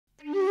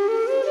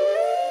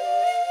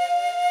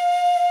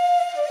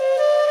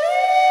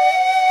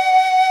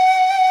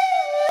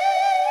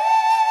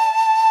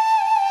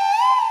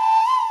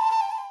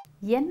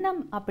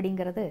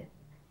அப்படிங்கிறது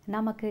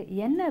நமக்கு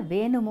என்ன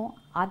வேணுமோ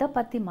அதை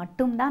பற்றி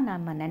மட்டும்தான்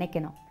நம்ம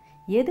நினைக்கணும்.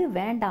 எது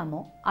வேண்டாமோ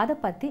அதை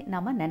பற்றி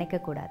நம்ம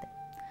நினைக்கக்கூடாது.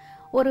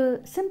 ஒரு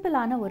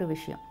சிம்பிளான ஒரு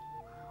விஷயம்,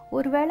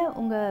 ஒருவேளை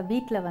உங்கள்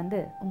வீட்டில் வந்து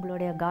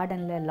உங்களுடைய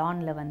கார்டனில்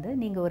லானில் வந்து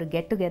நீங்கள் ஒரு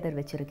கெட் டுகெதர்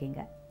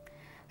வச்சுருக்கீங்க.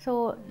 ஸோ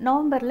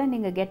நவம்பரில்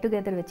நீங்கள் கெட்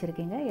டுகெதர்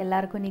வச்சுருக்கீங்க,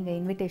 எல்லாருக்கும் நீங்கள்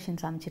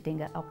இன்விடேஷன்ஸ்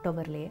அனுப்பிச்சிட்டிங்க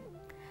அக்டோபர்லேயே.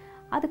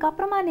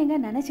 அதுக்கப்புறமா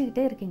நீங்கள்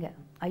நினச்சிக்கிட்டே இருக்கீங்க,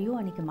 ஐயோ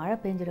அன்றைக்கி மழை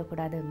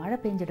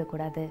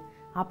பெஞ்சிடக்கூடாது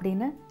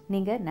அப்படின்னு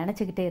நீங்கள்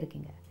நினச்சிக்கிட்டே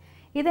இருக்கீங்க.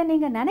 இதை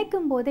நீங்கள்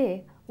நினைக்கும் போதே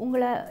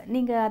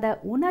நீங்கள் அதை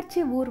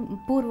உணர்ச்சி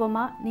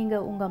பூர்வமாக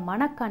நீங்கள் உங்கள்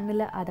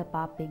மனக்கண்ணில் அதை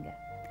பார்ப்பீங்க.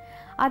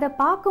 அதை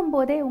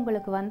பார்க்கும்போதே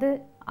உங்களுக்கு வந்து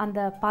அந்த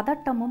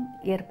பதட்டமும்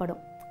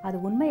ஏற்படும். அது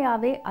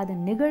உண்மையாகவே அது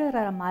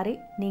நிகழ்கிற மாதிரி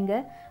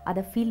நீங்கள்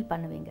அதை ஃபீல்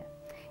பண்ணுவீங்க.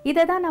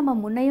 இதை தான் நம்ம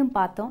முன்னையும்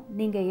பார்த்தோம்.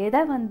 நீங்கள்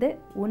எதை வந்து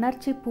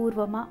உணர்ச்சி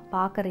பூர்வமாக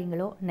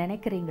பார்க்குறீங்களோ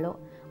நினைக்கிறீங்களோ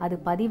அது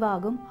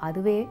பதிவாகும்,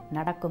 அதுவே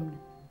நடக்கும்னு.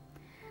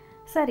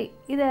 சரி,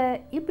 இதை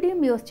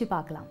இப்படியும் யோசித்து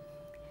பார்க்கலாம்.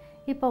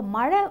 இப்போ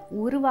மழை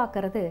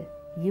உருவாக்குறது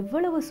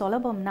இவ்வளவு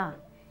சுலபம்னா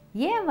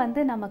ஏன்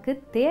வந்து நமக்கு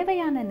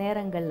தேவையான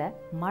நேரங்களில்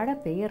மழை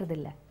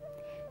பெய்யறதில்ல?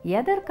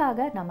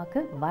 எதற்காக நமக்கு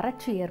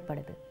வறட்சி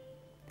ஏற்படுது?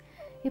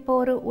 இப்போ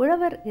ஒரு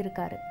உழவர்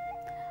இருக்கார்,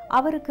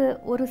 அவருக்கு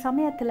ஒரு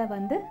சமயத்தில்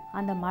வந்து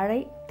அந்த மழை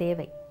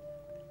தேவை.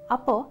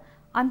 அப்போது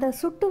அந்த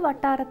சுட்டு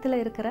வட்டாரத்தில்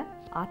இருக்கிற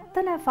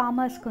அத்தனை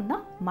ஃபார்மர்ஸ்க்கும்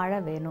தான் மழை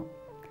வேணும்.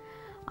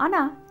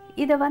 ஆனால்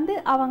இதை வந்து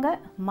அவங்க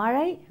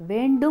மழை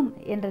வேண்டும்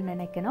என்று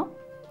நினைக்கணும்,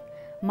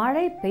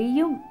 மழை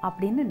பெய்யும்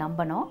அப்படின்னு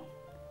நம்பணும்.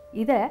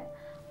 இதை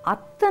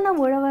அத்தனை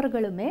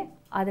உழவர்களுமே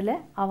அதில்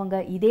அவங்க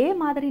இதே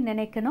மாதிரி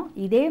நினைக்கணும்,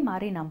 இதே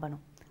மாதிரி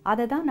நம்பணும்.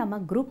 அதை தான் நம்ம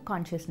குரூப்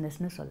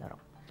கான்ஷியஸ்னஸ்னு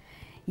சொல்கிறோம்.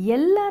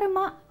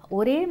 எல்லாருமா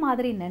ஒரே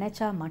மாதிரி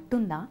நினச்சா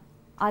மட்டும்தான்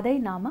அதை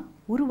நாம்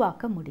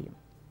உருவாக்க முடியும்.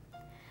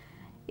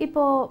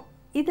 இப்போது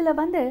இதில்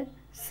வந்து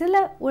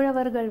சில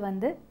உழவர்கள்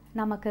வந்து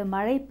நமக்கு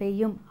மழை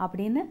பெய்யும்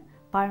அப்படின்னு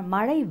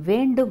மழை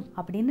வேண்டும்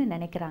அப்படின்னு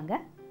நினைக்கிறாங்க,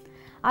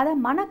 அதை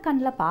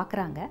மனக்கண்ணில்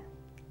பார்க்குறாங்க.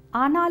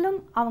 ஆனாலும்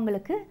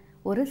அவங்களுக்கு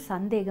ஒரு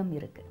சந்தேகம்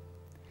இருக்குது.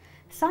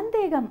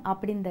 சந்தேகம்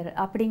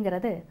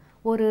அப்படிங்கிறது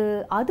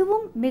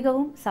அதுவும்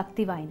மிகவும்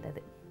சக்தி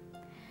வாய்ந்தது.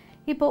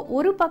 இப்போ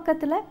ஒரு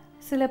பக்கத்தில்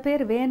சில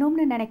பேர்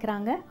வேணும்னு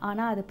நினைக்கிறாங்க,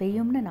 ஆனால் அது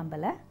பெய்யும்னு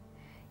நம்பலை.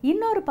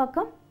 இன்னொரு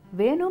பக்கம்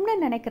வேணும்னு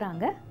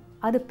நினைக்கிறாங்க,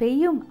 அது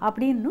பெய்யும்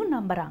அப்படின்னு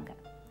நம்புகிறாங்க.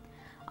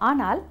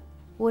 ஆனால்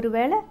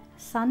ஒருவேளை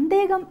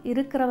சந்தேகம்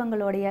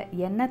இருக்கிறவங்களுடைய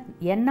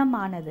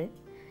எண்ணமானது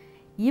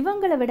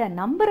இவங்களை விட,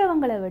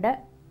 நம்புகிறவங்களை விட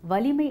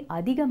வலிமை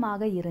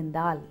அதிகமாக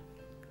இருந்தால்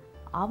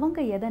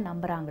அவங்க எதை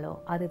நம்புகிறாங்களோ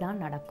அதுதான்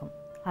நடக்கும்.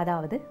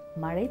 அதாவது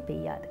மழை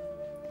பெய்யாது.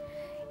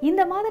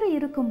 இந்த மாதிரி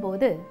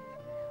இருக்கும்போது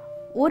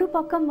ஒரு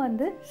பக்கம்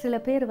வந்து சில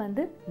பேர்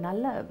வந்து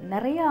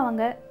நிறைய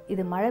அவங்க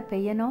இது மழை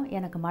பெய்யணும்,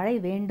 எனக்கு மழை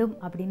வேண்டும்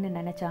அப்படின்னு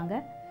நினச்சாங்க,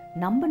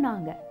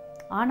 நம்பினாங்க.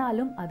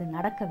 ஆனாலும் அது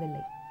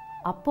நடக்கவில்லை.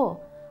 அப்போது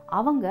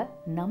அவங்க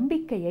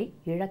நம்பிக்கையை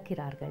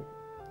இழக்கிறார்கள்.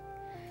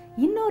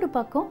 இன்னொரு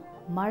பக்கம்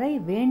மழை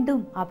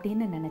வேண்டும்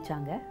அப்படின்னு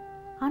நினச்சாங்க,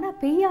 ஆனால்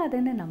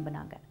பெய்யாதுன்னு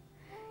நம்பினாங்க.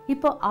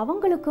 இப்போ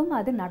அவங்களுக்கும்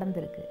அது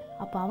நடந்திருக்கு.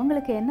 அப்போ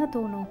அவங்களுக்கு என்ன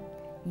தோணும்?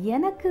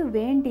 எனக்கு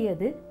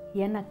வேண்டியது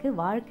எனக்கு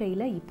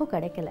வாழ்க்கையில் இப்போ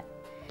கிடைக்கல,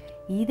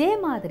 இதே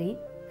மாதிரி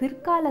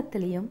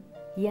பிற்காலத்திலையும்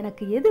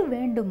எனக்கு எது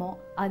வேண்டுமோ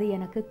அது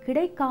எனக்கு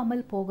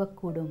கிடைக்காமல்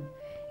போகக்கூடும்,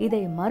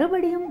 இதை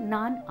மறுபடியும்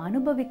நான்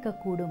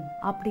அனுபவிக்கக்கூடும்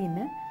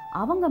அப்படின்னு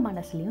அவங்க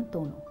மனசுலையும்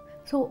தோணும்.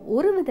 ஸோ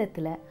ஒரு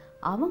விதத்தில்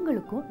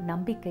அவங்களுக்கும்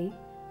நம்பிக்கை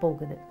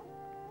போகுது.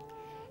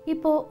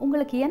 இப்போது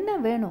உங்களுக்கு என்ன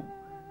வேணும்?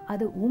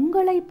 அது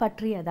உங்களை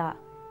பற்றியதா,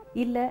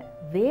 இல்லை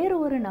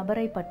வேறொரு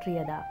நபரை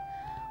பற்றியதா,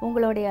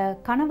 உங்களுடைய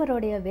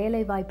கணவருடைய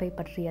வேலை வாய்ப்பை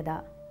பற்றியதா,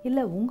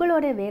 இல்லை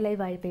உங்களுடைய வேலை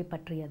வாய்ப்பை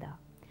பற்றியதா,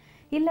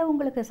 இல்லை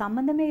உங்களுக்கு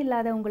சம்பந்தமே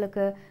இல்லாத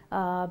உங்களுக்கு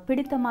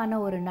பிடித்தமான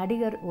ஒரு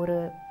நடிகர் ஒரு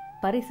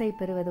பரிசை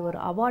பெறுவது, ஒரு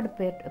அவார்டு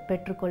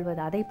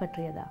பெற்றுக்கொள்வது அதை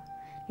பற்றியதா,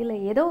 இல்லை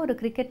ஏதோ ஒரு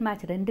கிரிக்கெட்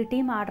மேட்ச் 2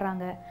 டீம்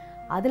ஆடுறாங்க,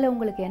 அதில்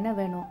உங்களுக்கு என்ன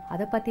வேணும்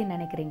அதை பற்றி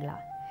நினைக்கிறீங்களா?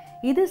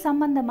 இது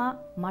சம்பந்தமாக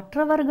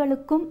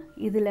மற்றவர்களுக்கும்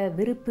இதில்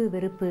விருப்பு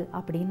வெறுப்பு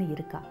அப்படின்னு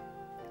இருக்கா?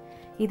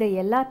 இதை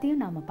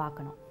எல்லாத்தையும் நாம்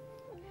பார்க்கணும்.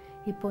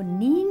 இப்போ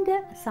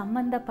நீங்கள்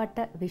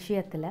சம்பந்தப்பட்ட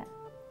விஷயத்தில்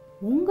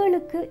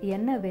உங்களுக்கு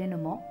என்ன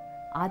வேணுமோ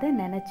அதை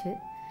நினச்சி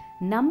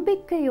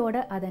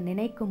நம்பிக்கையோடு அதை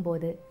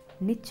நினைக்கும்போது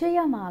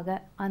நிச்சயமாக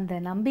அந்த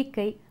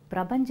நம்பிக்கை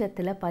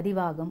பிரபஞ்சத்தில்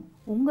பதிவாகும்.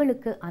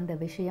 உங்களுக்கு அந்த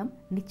விஷயம்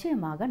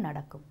நிச்சயமாக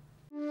நடக்கும்.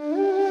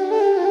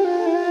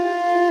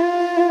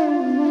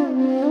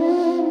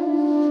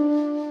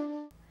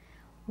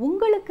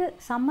 உங்களுக்கு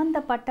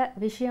சம்பந்தப்பட்ட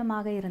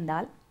விஷயமாக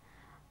இருந்தால்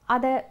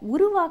அதை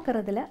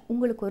உருவாக்குறதுல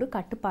உங்களுக்கு ஒரு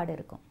கட்டுப்பாடு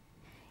இருக்கும்.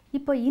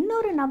 இப்போ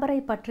இன்னொரு நபரை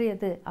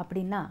பற்றியது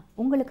அப்படின்னா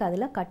உங்களுக்கு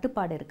அதில்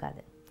கட்டுப்பாடு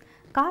இருக்காது.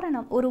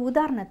 காரணம், ஒரு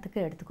உதாரணத்துக்கு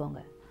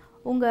எடுத்துக்கோங்க.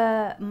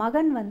 உங்கள்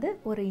மகன் வந்து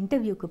ஒரு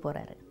இன்டர்வியூக்கு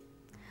போகிறாரு.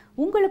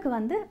 உங்களுக்கு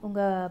வந்து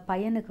உங்கள்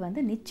பையனுக்கு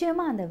வந்து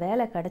நிச்சயமாக அந்த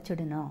வேலை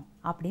கிடச்சிடணும்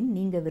அப்படின்னு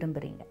நீங்கள்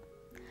விரும்புகிறீங்க.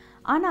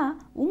 ஆனால்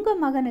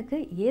உங்கள் மகனுக்கு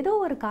ஏதோ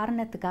ஒரு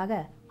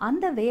காரணத்துக்காக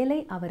அந்த வேலை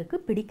அவருக்கு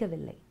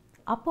பிடிக்கவில்லை.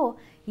 அப்போது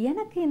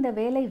எனக்கு இந்த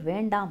வேலை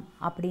வேண்டாம்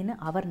அப்படின்னு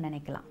அவர்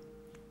நினைக்கலாம்.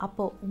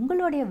 அப்போது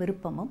உங்களுடைய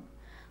விருப்பமும்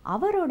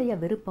அவருடைய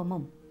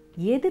விருப்பமும்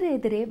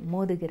எதிரெதிரே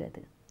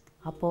மோதுகிறது.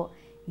 அப்போது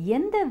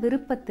எந்த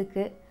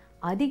விருப்பத்துக்கு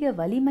அதிக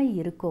வலிமை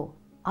இருக்கோ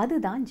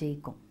அதுதான்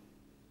ஜெயிக்கும்.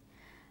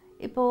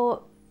 இப்போது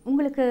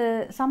உங்களுக்கு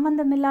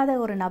சம்பந்தமில்லாத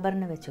ஒரு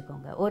நபர்னு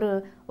வச்சுக்கோங்க.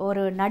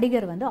 ஒரு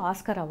நடிகர் வந்து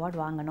ஆஸ்கர் அவார்ட்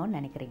வாங்கணும்னு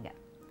நினைக்கிறீங்க.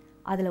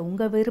 அதில்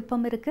உங்கள்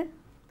விருப்பம் இருக்குது,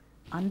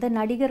 அந்த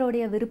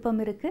நடிகருடைய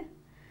விருப்பம் இருக்குது,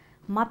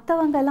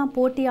 மற்றவங்கெல்லாம்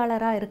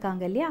போட்டியாளராக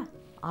இருக்காங்க இல்லையா,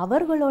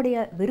 அவர்களுடைய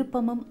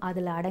விருப்பமும்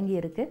அதில் அடங்கி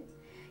இருக்கு.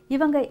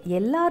 இவங்க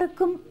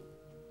எல்லாருக்கும்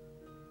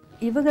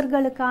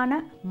இவர்களுக்கான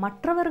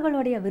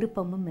மற்றவர்களுடைய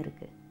விருப்பமும்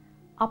இருக்குது.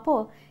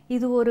 அப்போது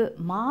இது ஒரு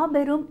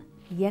மாபெரும்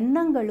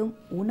எண்ணங்களும்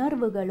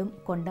உணர்வுகளும்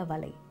கொண்ட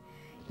வலை.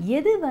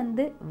 எது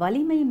வந்து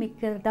வலிமை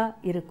மிக்கதா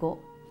இருக்கோ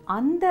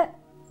அந்த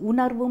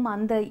உணர்வும்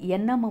அந்த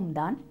எண்ணமும்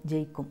தான்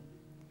ஜெயிக்கும்.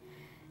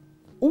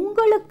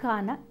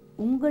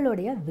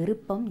 உங்களுடைய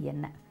விருப்பம்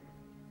என்ன,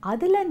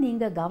 அதில்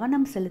நீங்கள்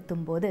கவனம்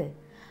செலுத்தும் போது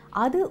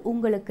அது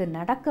உங்களுக்கு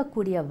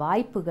நடக்கக்கூடிய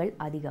வாய்ப்புகள்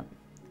அதிகம்.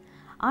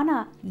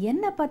 ஆனால்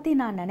என்னை பற்றி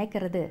நான்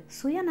நினைக்கிறது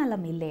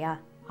சுயநலம் இல்லையா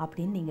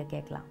அப்படின்னு நீங்கள்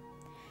கேட்கலாம்.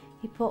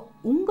 இப்போது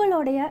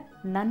உங்களுடைய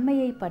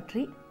நன்மையை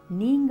பற்றி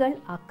நீங்கள்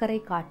அக்கறை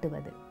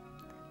காட்டுவது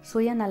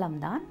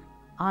சுயநலம்தான்,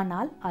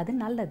 ஆனால் அது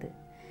நல்லது.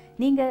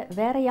 நீங்கள்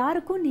வேற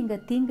யாருக்கும்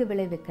நீங்கள் தீங்கு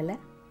விளைவிக்கலை,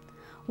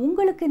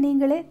 உங்களுக்கு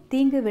நீங்களே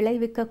தீங்கு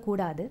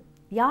விளைவிக்கக்கூடாது,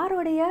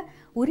 யாருடைய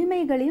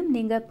உரிமைகளையும்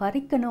நீங்கள்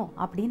பறிக்கணும்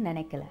அப்படின்னு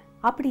நினைக்கல.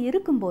 அப்படி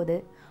இருக்கும்போது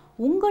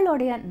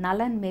உங்களுடைய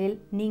நலன் மேல்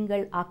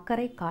நீங்கள்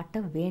அக்கறை காட்ட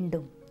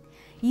வேண்டும்.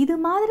 இது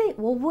மாதிரி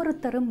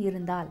ஒவ்வொருத்தரும்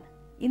இருந்தால்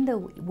இந்த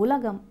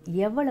உலகம்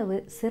எவ்வளவு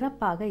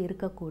சிறப்பாக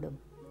இருக்கக்கூடும்.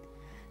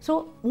 ஸோ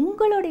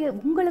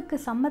உங்களுக்கு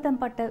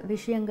சம்மந்தப்பட்ட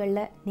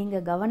விஷயங்களில்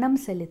நீங்கள் கவனம்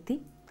செலுத்தி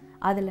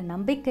அதில்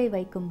நம்பிக்கை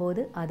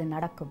வைக்கும்போது அது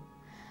நடக்கும்.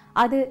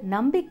 அது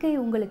நம்பிக்கை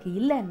உங்களுக்கு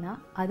இல்லைன்னா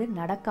அது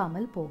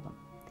நடக்காமல் போகும்.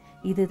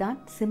 இதுதான்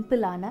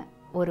சிம்பிளான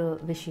ஒரு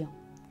விஷயம்.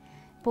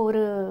 இப்போ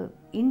ஒரு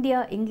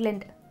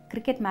இந்தியா-இங்கிலாந்து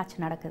கிரிக்கெட் மேட்ச்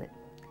நடக்குது.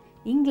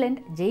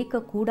 இங்கிலாந்து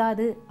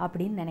ஜெயிக்கக்கூடாது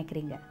அப்படின்னு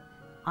நினைக்கிறீங்க,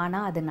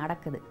 ஆனால் அது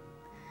நடக்குது.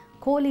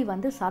 கோலி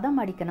வந்து சதம்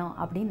அடிக்கணும்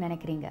அப்படின்னு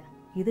நினைக்கிறீங்க,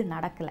 இது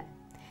நடக்கலை.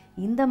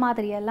 இந்த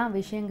மாதிரியெல்லாம்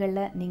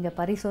விஷயங்களில் நீங்கள்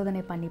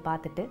பரிசோதனை பண்ணி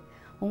பார்த்துட்டு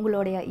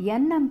உங்களுடைய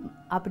எண்ணம்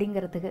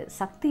அப்படிங்கிறதுக்கு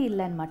சக்தி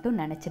இல்லைன்னு மட்டும்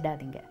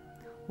நினச்சிடாதீங்க.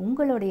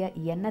 உங்களுடைய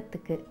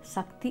எண்ணத்துக்கு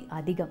சக்தி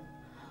அதிகம்.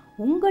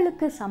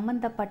 உங்களுக்கு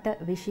சம்பந்தப்பட்ட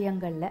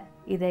விஷயங்களில்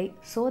இதை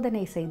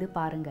சோதனை செய்து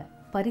பாருங்கள்,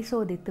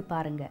 பரிசோதித்து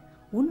பாருங்கள்.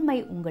 உண்மை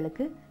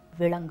உங்களுக்கு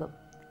விளங்கும்.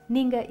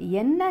 நீங்கள்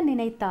என்ன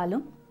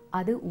நினைத்தாலும்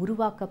அது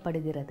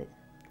உருவாக்கப்படுகிறது.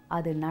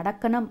 அது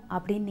நடக்கணும்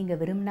அப்படின்னு நீங்கள்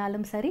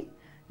விரும்பினாலும் சரி,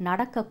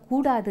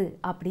 நடக்கக்கூடாது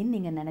அப்படின்னு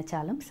நீங்கள்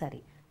நினச்சாலும்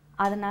சரி.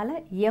 அதனால்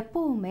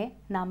எப்பவுமே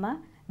நாம்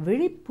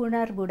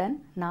விழிப்புணர்வுடன்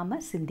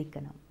நாம்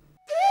சிந்திக்கணும்.